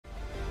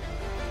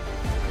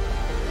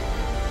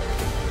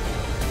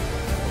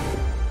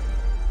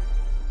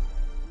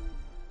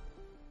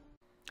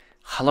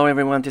Hello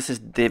everyone, this is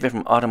David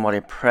from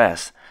Automotive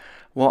Press.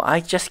 Well, I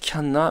just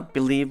cannot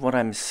believe what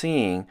I'm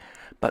seeing,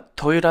 but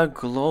Toyota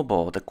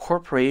Global, the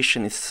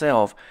corporation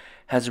itself,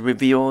 has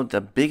revealed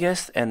the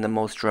biggest and the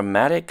most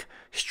dramatic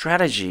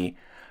strategy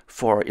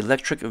for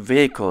electric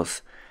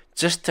vehicles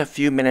just a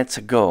few minutes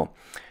ago.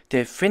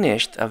 They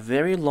finished a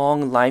very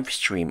long live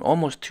stream,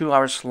 almost 2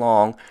 hours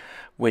long,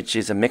 which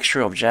is a mixture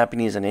of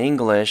Japanese and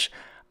English,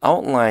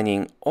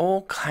 outlining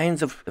all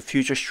kinds of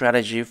future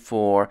strategy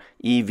for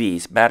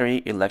EVs,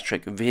 battery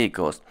electric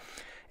vehicles.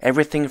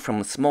 Everything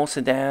from small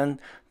sedan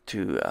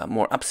to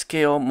more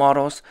upscale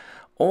models,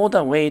 all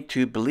the way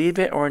to, believe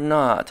it or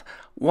not,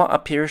 what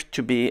appears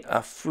to be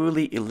a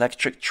fully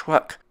electric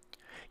truck.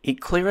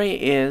 It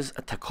clearly is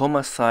a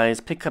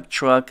Tacoma-sized pickup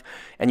truck,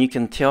 and you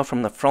can tell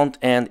from the front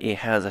end it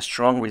has a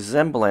strong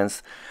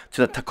resemblance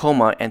to the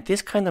Tacoma, and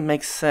this kind of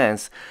makes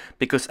sense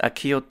because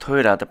Akio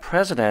Toyoda, the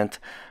president,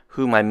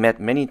 whom I met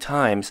many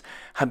times,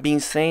 have been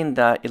saying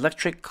that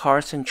electric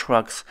cars and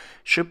trucks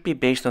should be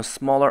based on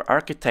smaller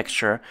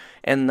architecture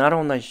and not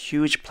on a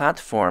huge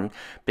platform,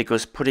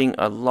 because putting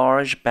a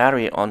large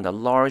battery on the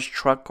large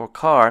truck or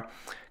car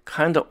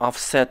kind of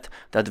offset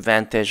the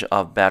advantage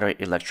of battery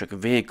electric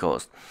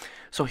vehicles.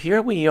 So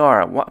here we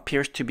are, what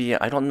appears to be,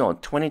 I don't know,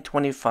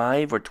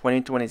 2025 or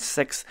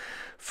 2026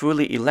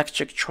 fully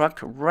electric truck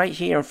right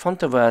here in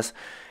front of us,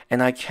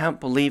 and I can't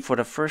believe for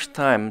the first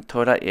time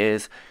Toyota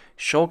is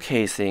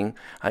showcasing,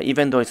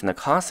 even though it's in a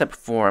concept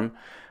form,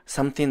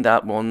 something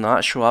that will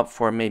not show up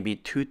for maybe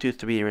 2 to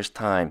 3 years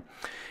time.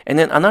 And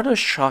then another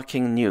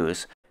shocking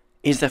news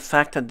is the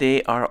fact that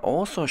they are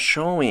also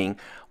showing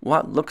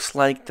what looks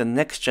like the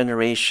next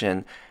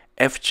generation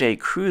FJ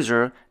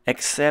Cruiser,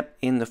 except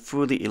in the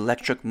fully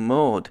electric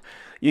mode.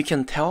 You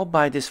can tell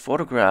by this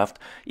photograph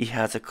it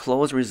has a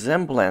close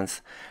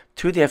resemblance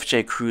to the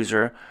FJ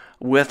Cruiser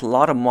with a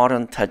lot of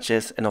modern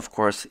touches, and of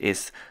course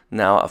is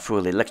now a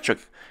fully electric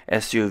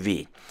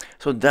SUV.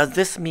 So does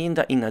this mean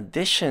that in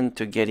addition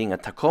to getting a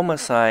Tacoma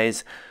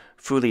size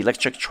fully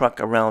electric truck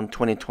around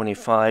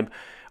 2025,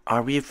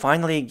 are we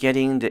finally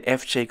getting the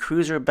FJ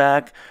Cruiser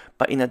back,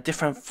 but in a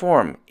different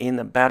form, in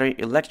a battery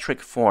electric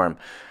form?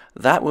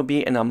 That would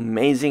be an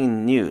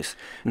amazing news.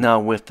 Now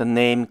with the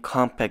name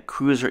Compact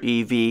Cruiser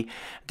EV,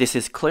 this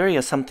is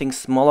clearly something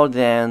smaller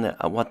than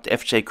what the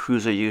FJ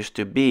Cruiser used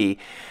to be,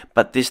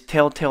 but this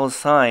telltale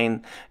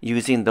sign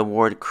using the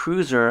word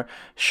cruiser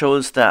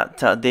shows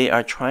that they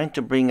are trying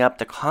to bring up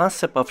the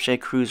concept of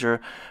FJ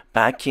Cruiser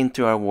back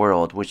into our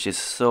world, which is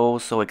so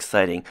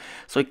exciting.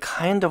 So it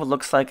kind of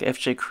looks like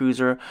FJ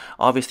Cruiser,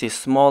 obviously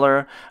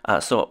smaller.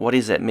 So what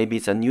is it? Maybe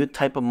it's a new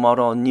type of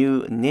model,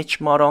 new niche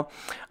model,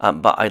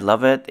 but I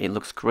love it. It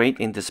looks great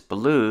in this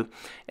blue,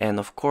 and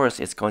of course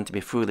it's going to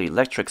be fully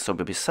electric, so it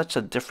will be such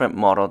a different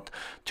model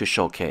to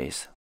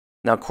showcase.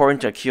 Now according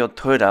to Akio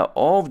Toyoda,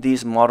 all of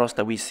these models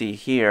that we see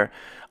here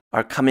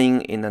are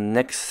coming in the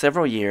next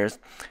several years.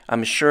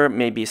 I'm sure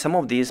maybe some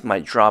of these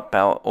might drop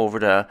out over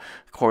the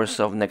course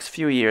of next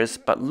few years,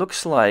 but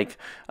looks like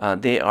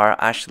they are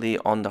actually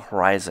on the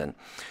horizon.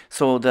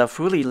 So the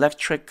fully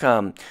electric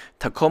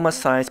Tacoma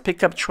size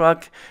pickup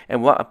truck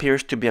and what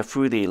appears to be a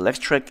fully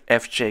electric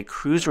FJ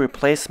Cruiser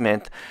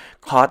replacement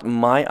caught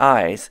my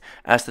eyes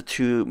as the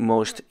two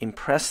most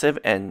impressive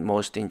and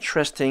most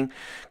interesting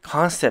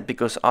concept,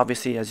 because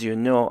obviously, as you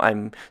know,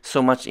 I'm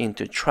so much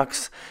into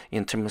trucks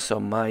in terms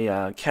of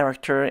my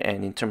character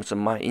and in terms of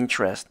my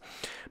interest.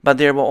 But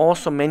there were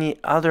also many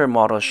other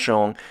models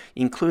shown,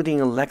 including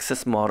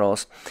Lexus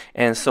models,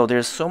 and so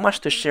there's so much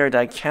to share that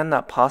I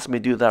cannot possibly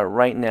do that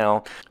right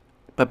now.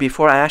 But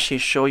before I actually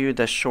show you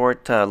the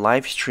short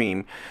live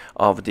stream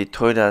of the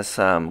Toyota's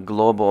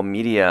global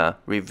media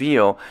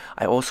reveal,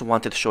 I also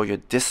wanted to show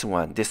you this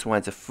one. This one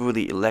is a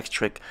fully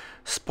electric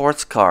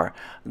sports car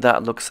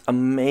that looks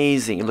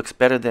amazing. It looks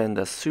better than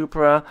the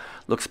Supra,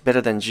 looks better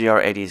than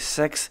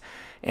GR86,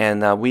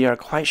 and we are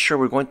quite sure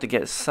we're going to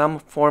get some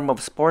form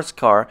of sports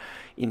car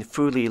in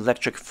fully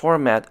electric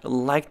format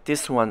like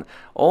this one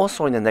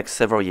also in the next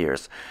several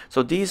years.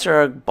 So these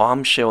are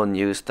bombshell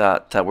news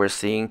that we're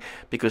seeing,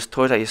 because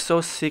Toyota is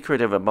so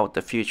secretive about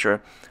the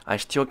future. I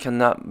still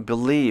cannot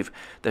believe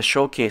they're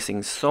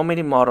showcasing so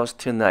many models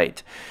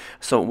tonight.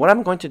 So what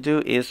I'm going to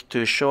do is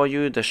to show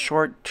you the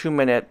short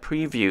 2-minute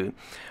preview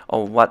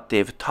of what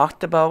they've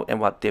talked about and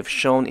what they've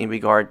shown in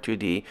regard to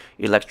the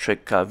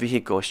electric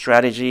vehicle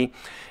strategy.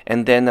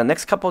 And then the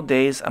next couple of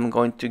days, I'm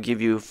going to give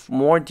you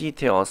more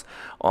details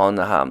on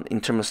in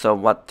terms of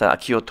what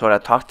Akio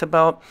Toyoda talked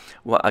about,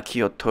 what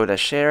Akio Toyoda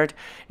shared,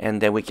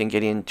 and then we can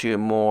get into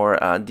more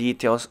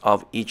details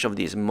of each of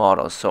these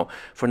models. So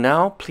for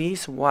now,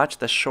 please watch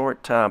the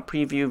short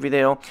preview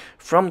video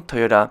from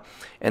Toyota,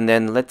 and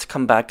then let's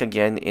come back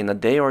again in a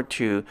day or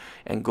two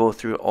and go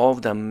through all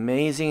of the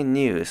amazing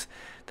news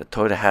that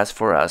Toyota has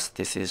for us.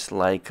 This is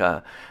like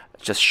a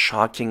just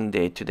shocking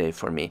day today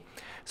for me.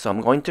 So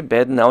I'm going to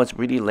bed now. It's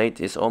really late.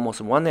 It's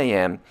almost 1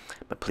 a.m.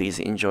 But please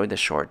enjoy the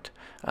short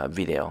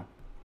video.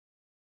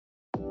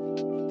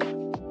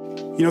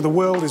 You know, the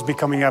world is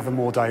becoming ever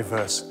more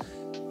diverse.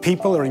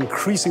 People are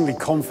increasingly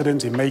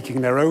confident in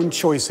making their own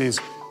choices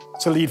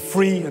to lead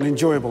free and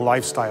enjoyable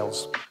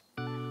lifestyles.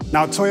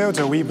 Now, at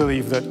Toyota, we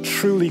believe that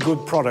truly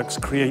good products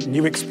create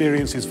new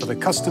experiences for the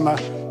customer,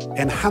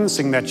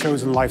 enhancing their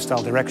chosen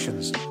lifestyle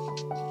directions.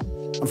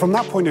 And from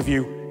that point of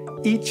view,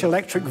 each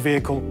electric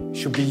vehicle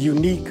should be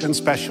unique and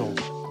special.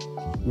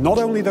 Not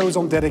only those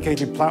on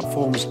dedicated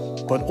platforms,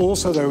 but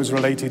also those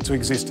related to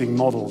existing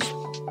models.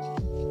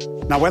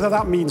 Now, whether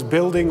that means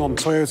building on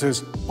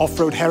Toyota's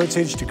off-road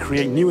heritage to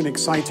create new and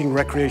exciting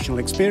recreational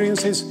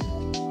experiences,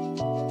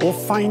 or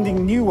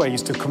finding new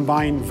ways to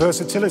combine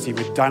versatility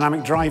with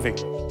dynamic driving.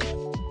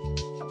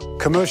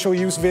 Commercial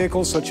use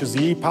vehicles such as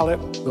the e-Palette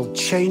will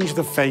change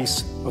the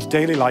face of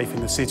daily life in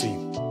the city.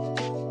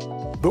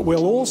 But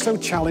will also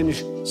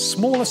challenge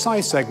smaller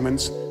size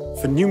segments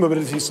for new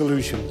mobility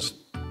solutions.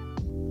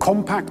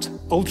 Compact,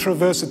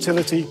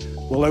 ultra-versatility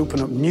will open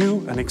up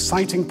new and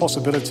exciting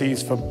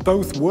possibilities for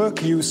both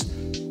work use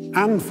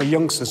and for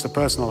youngsters to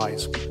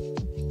personalize.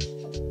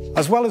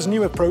 As well as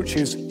new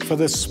approaches for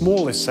the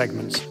smallest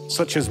segments,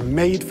 such as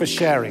made for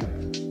sharing,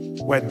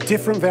 where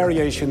different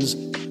variations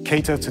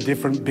cater to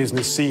different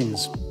business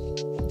scenes.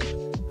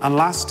 And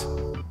last,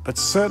 but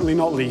certainly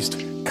not least,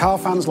 car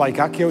fans like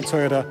Akio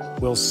Toyoda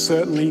will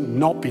certainly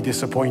not be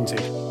disappointed.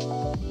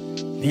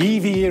 The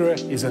EV era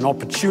is an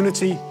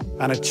opportunity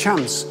and a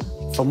chance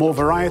for more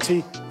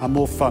variety and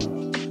more fun.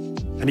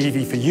 An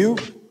EV for you,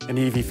 an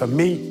EV for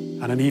me,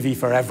 and an EV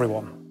for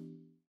everyone.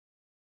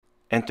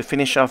 And to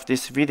finish off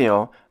this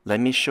video,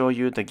 let me show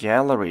you the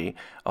gallery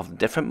of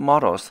different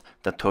models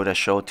that Toyota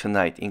showed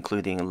tonight,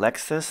 including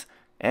Lexus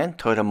and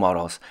Toyota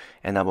models.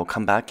 And I will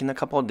come back in a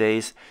couple of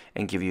days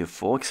and give you a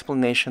full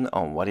explanation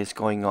on what is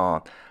going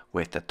on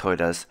with the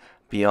Toyota's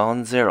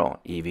Beyond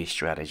Zero EV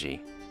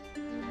strategy.